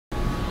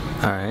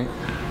All right.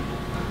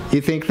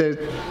 You think that?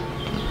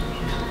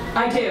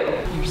 I do.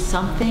 There's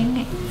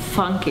something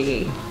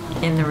funky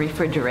in the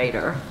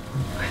refrigerator.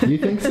 You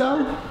think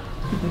so?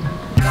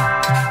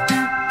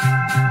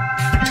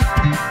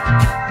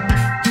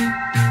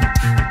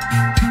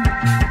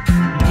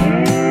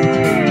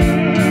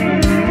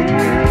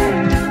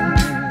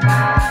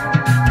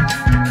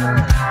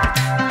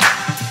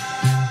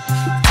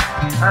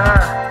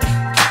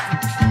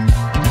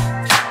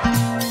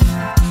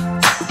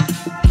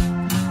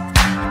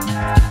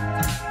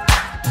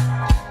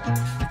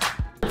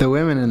 The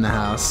women in the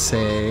house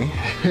say...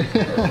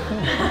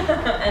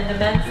 And the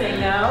men say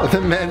no?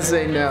 The men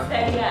say no.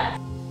 Say yes.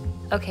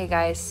 Okay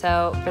guys,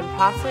 so for the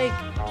past like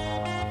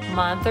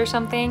month or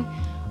something,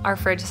 our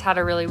fridge has had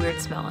a really weird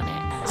smell in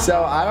it.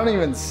 So I don't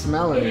even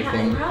smell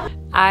anything.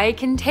 I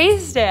can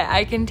taste it.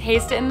 I can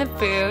taste it in the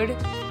food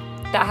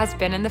that has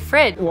been in the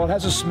fridge. Well, it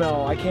has a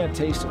smell. I can't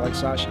taste it like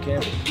Sasha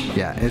can.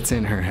 Yeah, it's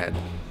in her head.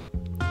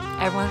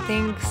 Everyone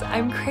thinks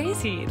I'm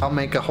crazy. I'll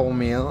make a whole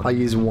meal. I'll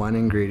use one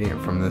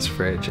ingredient from this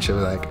fridge. She'll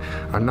be like,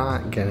 I'm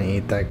not gonna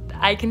eat that.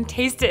 I can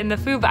taste it in the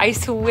food, but I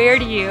swear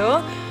to you,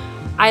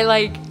 I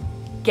like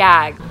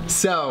gag.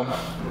 So,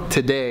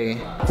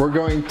 today, we're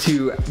going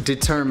to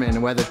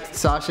determine whether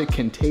Sasha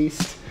can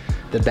taste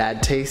the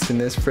bad taste in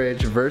this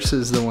fridge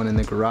versus the one in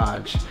the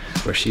garage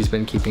where she's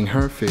been keeping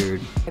her food.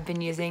 I've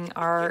been using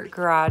our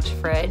garage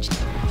fridge.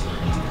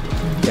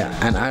 Yeah,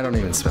 and I don't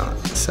even smell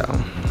it. So,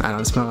 I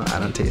don't smell it, I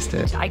don't taste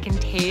it. I can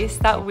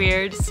taste that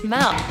weird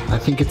smell. I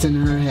think it's in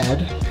her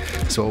head.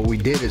 So what we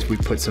did is we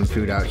put some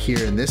food out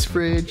here in this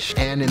fridge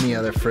and in the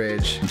other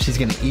fridge. She's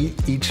gonna eat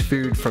each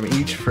food from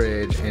each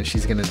fridge and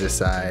she's gonna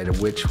decide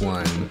which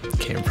one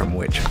came from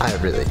which. I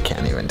really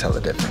can't even tell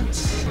the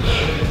difference.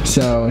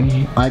 So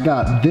I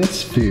got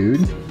this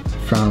food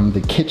from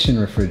the kitchen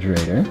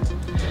refrigerator.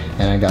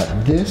 And I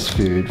got this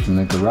food from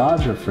the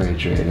garage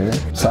refrigerator.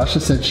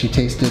 Sasha said she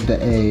tasted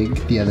the egg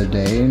the other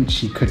day and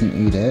she couldn't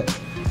eat it.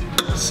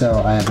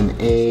 So I have an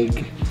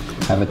egg,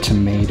 I have a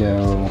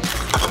tomato,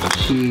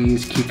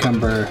 cheese,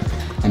 cucumber,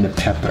 and a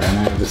pepper. And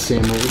I have the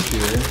same over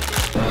here.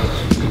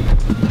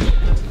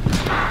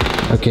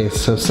 Okay,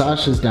 so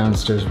Sasha's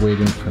downstairs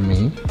waiting for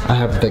me. I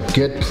have the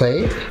good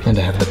plate and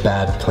I have the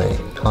bad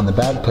plate. On the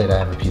bad plate I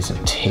have a piece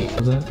of tape.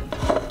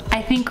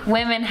 I think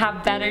women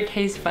have better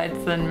taste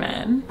buds than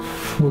men.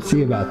 We'll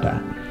see about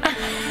that.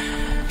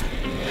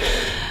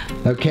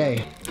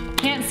 Okay.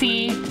 Can't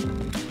see,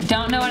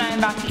 don't know what I'm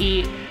about to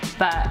eat,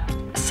 but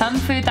some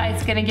food that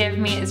it's gonna give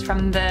me is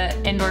from the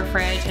indoor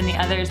fridge and the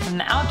other is from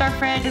the outdoor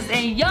fridge. It's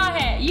in your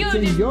head. It's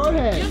in your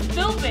head. You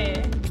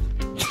stupid.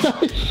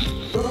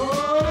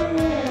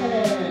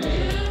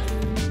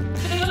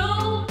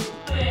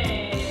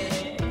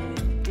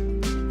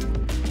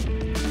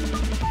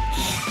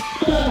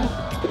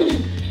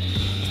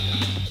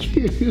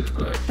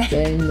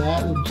 Saying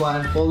that with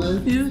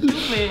blindfolded.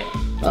 Stupid.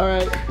 All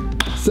right,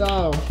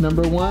 so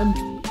number one,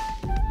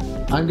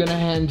 I'm gonna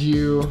hand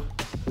you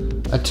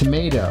a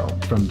tomato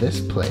from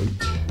this plate.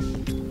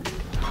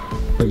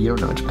 But you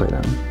don't know which plate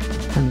I'm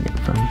handing it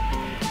from.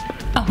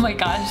 Oh my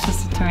gosh,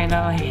 just a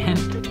tomato again.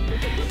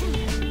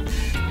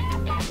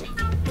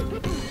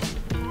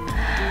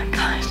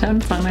 Gosh,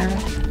 I'm so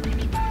nervous.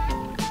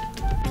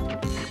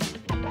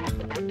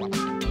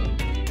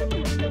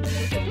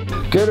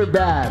 Good or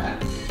bad?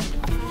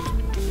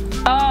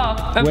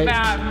 Oh, that's Wait.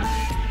 bad.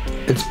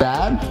 It's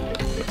bad?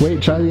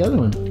 Wait, try the other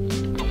one. Do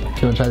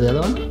you wanna try the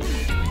other one?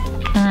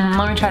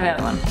 Let me try the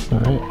other one. All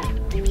right,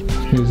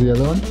 here's the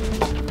other one.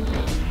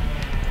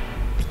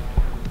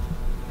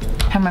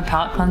 Have my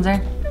palate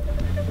cleanser.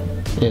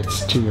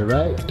 It's to your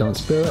right, don't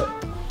spill it.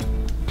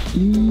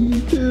 To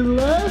the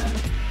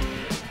left.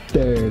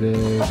 There it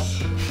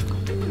is.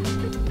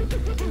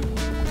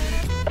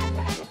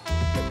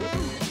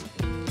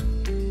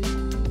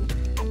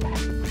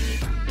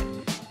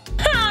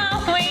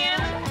 Oh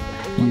man.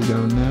 You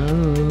don't know.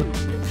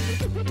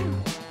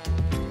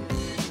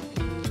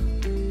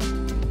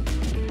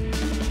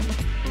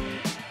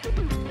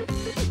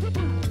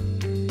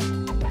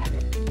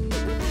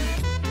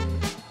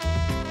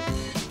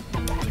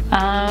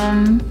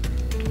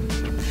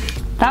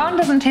 That one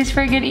doesn't taste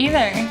very good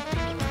either.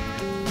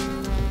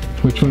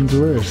 Which one's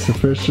worse, the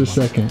first or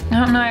second?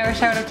 I don't know, I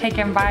wish I would have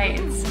taken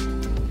bites.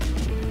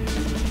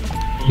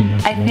 You know,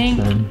 I think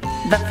then.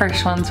 the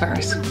first one's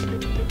worse.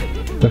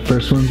 The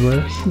first one's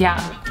worse? Yeah.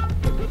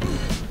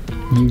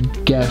 You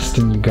guessed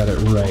and you got it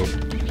right.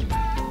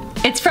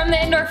 It's from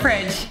the indoor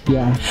fridge.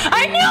 Yeah.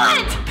 I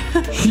knew it!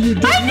 You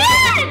didn't. I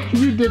knew it!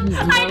 You didn't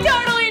know. I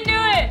totally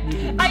knew it!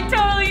 I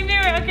totally knew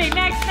it! Okay,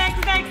 next.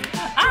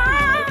 Ah!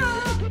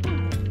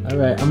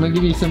 Alright, I'm gonna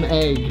give you some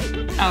egg.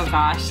 Oh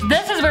gosh,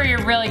 this is where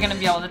you're really gonna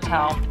be able to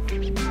tell.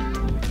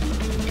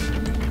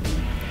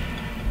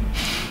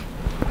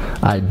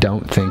 I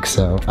don't think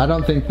so. I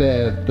don't think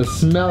the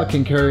smell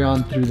can carry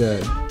on through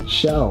the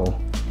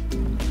shell.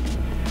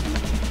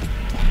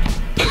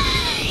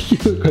 You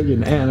look like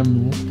an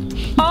animal.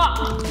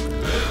 Oh!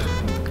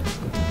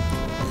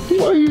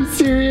 Are you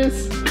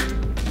serious?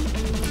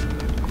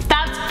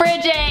 That's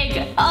fridge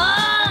egg!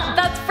 Ah!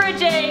 That's fridge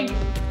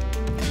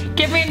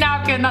Give me a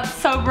napkin, that's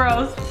so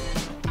gross.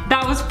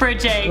 That was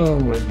fridge egg. Oh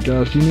my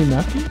gosh, you need a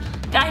napkin?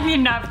 I need a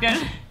napkin.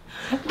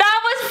 That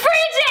was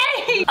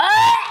fridge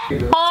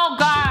egg! Oh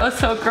God, that was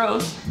so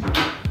gross.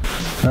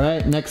 All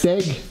right, next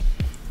egg.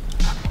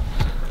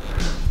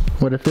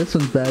 What if this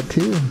one's bad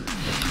too?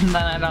 Then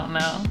I don't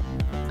know.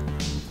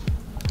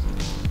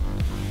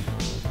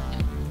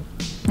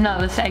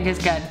 No, this egg is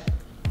good.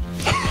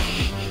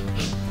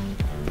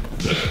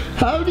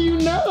 How do you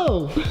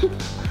know?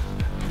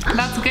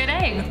 That's a good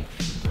egg.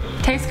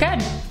 Tastes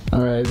good.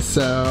 All right,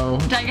 so.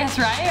 Did I guess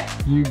right?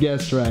 You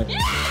guessed right. Yeah,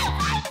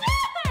 I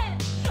knew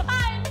it!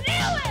 I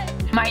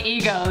knew it! My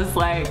ego is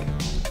like.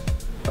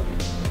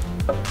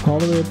 All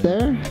the way up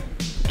there?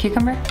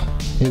 Cucumber?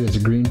 It is a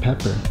green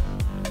pepper.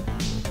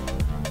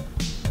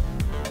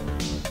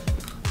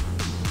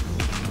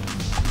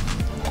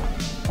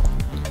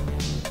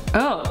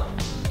 Oh.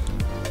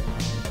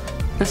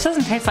 This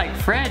doesn't taste like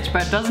fridge,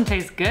 but it doesn't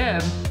taste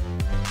good.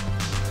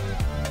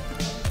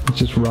 It's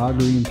just raw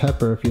green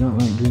pepper. If you don't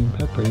like green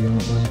pepper, you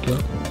don't like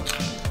it.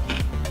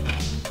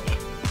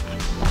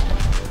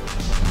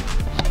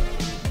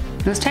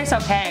 This tastes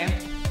okay.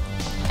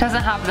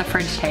 Doesn't have the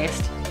fridge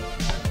taste.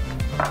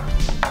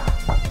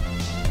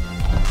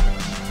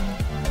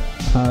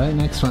 All right,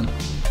 next one.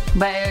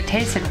 But it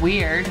tasted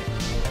weird.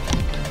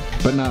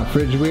 But not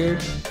fridge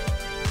weird?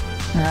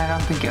 No, I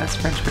don't think it was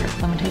fridge weird.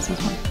 Let me taste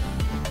this one.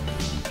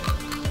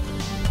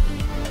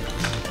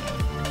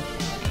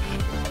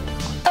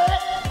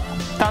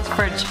 That's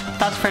fridge.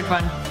 That's fridge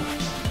one.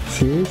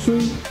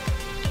 Seriously?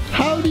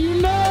 How do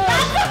you know?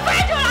 That's the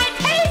fridge one! I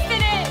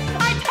tasted it!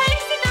 I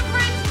tasted the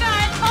fridge one!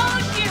 I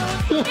told you!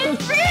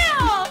 It's real!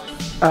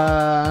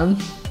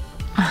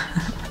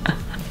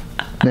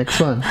 Next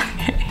one.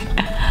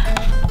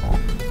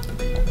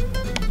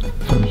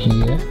 From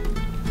here.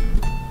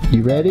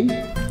 You ready?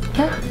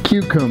 Yeah.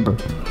 Cucumber.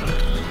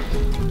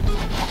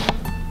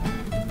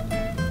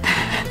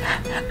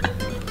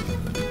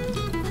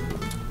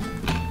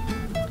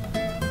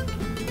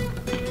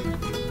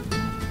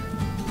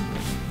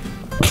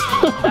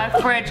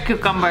 That's fridge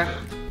cucumber.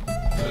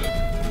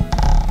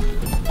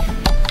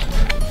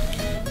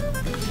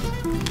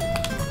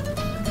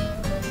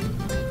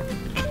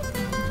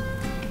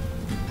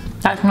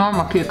 That's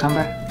normal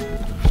cucumber.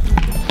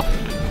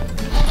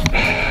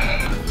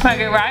 Did I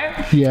get it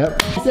right?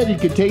 Yep. I said you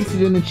could taste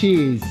it in the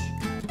cheese.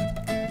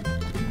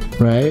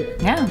 Right?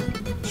 Yeah.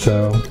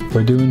 So,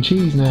 we're doing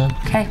cheese now.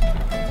 Okay.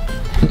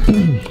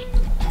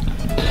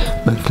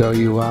 Let's throw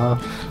you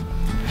off.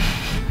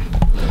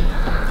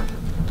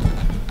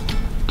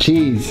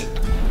 Cheese.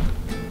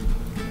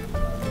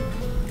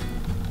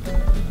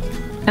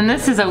 And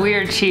this is a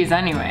weird cheese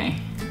anyway.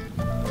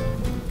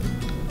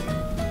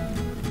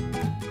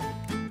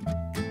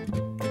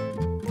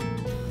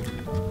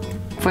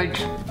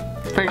 Fridge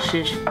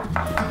cheese.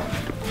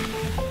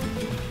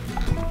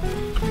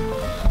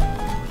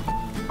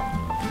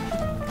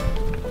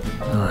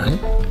 Alright.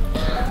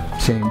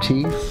 Same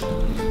cheese.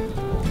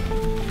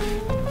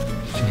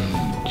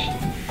 Same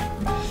cheese.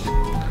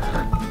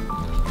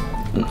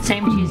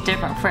 Same cheese,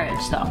 different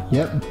fridge though.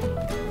 Yep.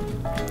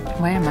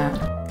 Wait a minute.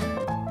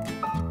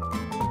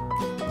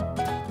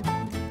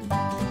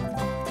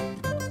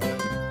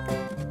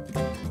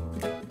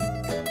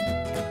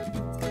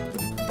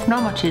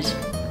 Normal cheese.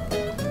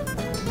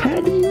 How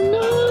do you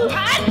know? I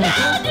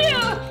told you!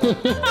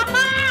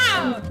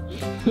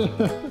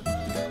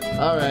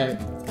 Alright.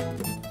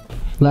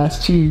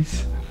 Last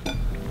cheese.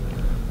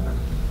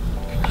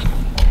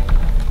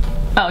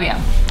 Oh yeah.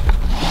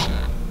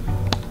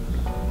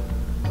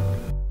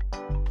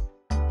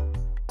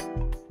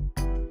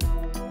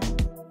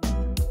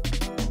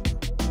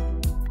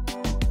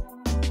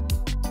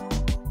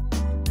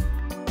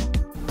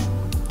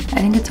 I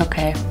think it's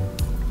okay.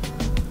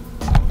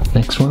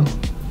 Next one.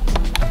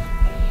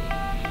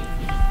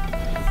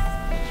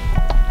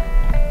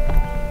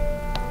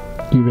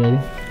 You ready?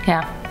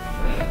 Yeah.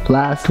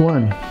 Last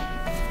one.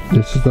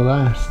 This is the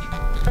last.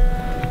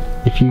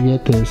 If you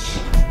get this,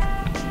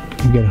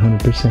 you get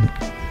 100%.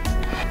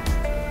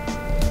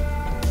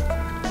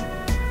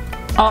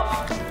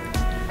 Oh,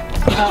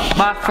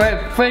 my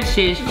fridge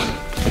cheese.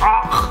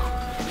 Oh.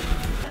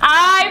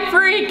 I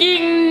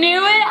freaking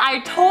knew it. I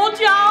told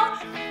y'all.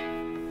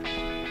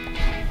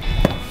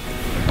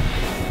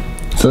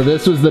 So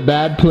this was the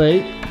bad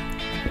plate.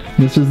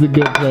 This was the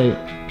good plate.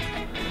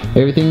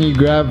 Everything you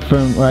grabbed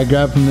from, or I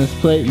grabbed from this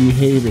plate, you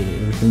hated it.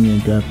 Everything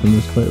you grabbed from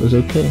this plate was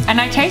okay.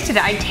 And I tasted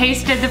it. I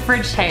tasted the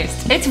fridge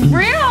taste. It's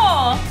real.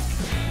 All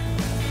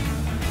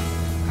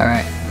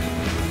right.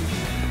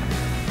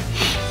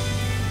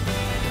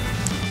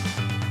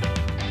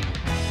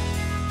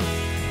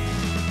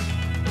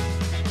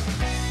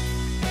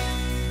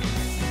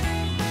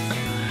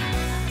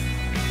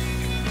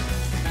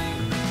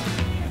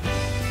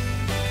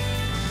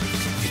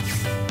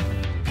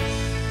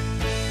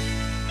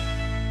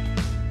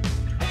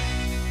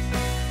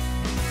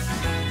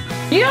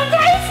 You don't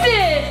taste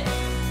it.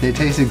 They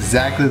taste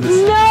exactly the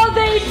same. No,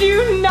 they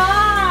do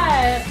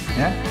not.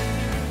 Yeah.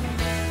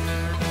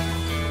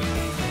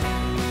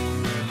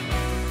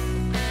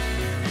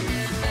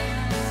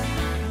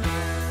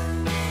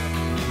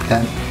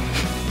 that.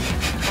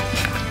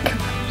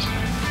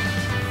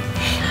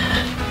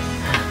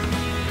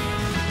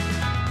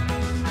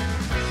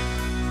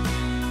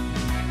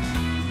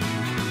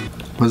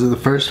 Was it the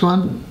first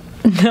one?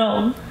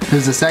 No. It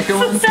was the second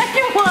one? The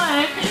second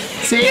one.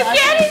 See, you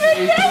can't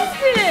even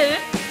taste it.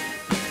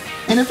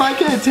 And if I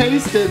can't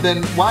taste it,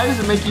 then why does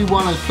it make you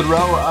want to throw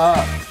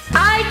up?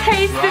 I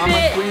tasted Drama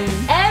it queen.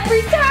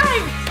 every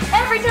time.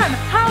 Every time.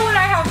 How would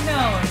I have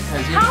known?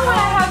 How would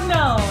I have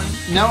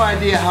known? No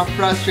idea how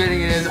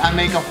frustrating it is. I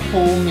make a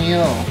whole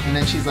meal and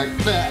then she's like,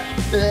 bleh,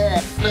 bleh,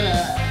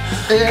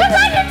 bleh. Because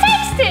I can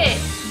taste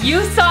it.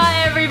 You saw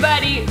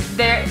everybody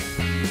there.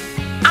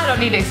 I don't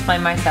need to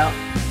explain myself.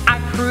 I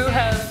crew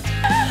host.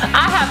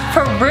 I have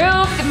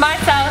proved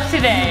myself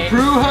today.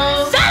 Brew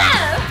host? Shut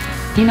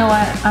up! You know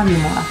what? I'll be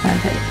more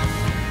authentic.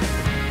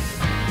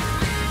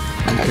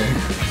 Okay.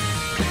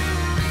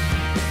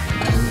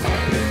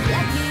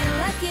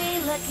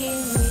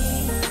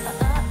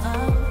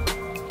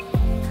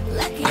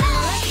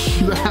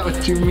 Is that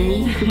what you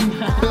mean?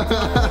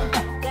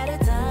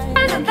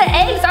 The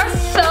eggs are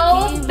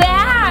so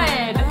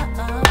bad.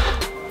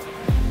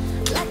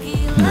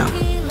 No.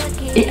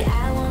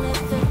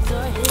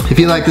 If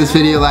you like this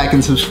video, like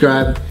and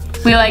subscribe.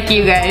 We like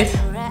you guys.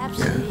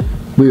 Yeah.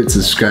 We would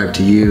subscribe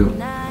to you.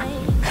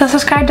 So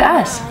subscribe to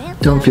us.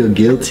 Don't feel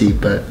guilty,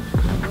 but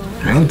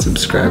I would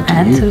subscribe to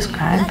And you.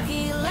 subscribe.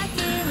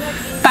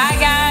 Bye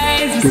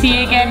guys. See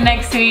you again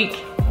next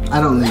week. I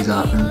don't lose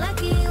often.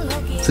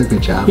 It's a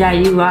good job. Yeah,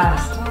 you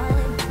lost.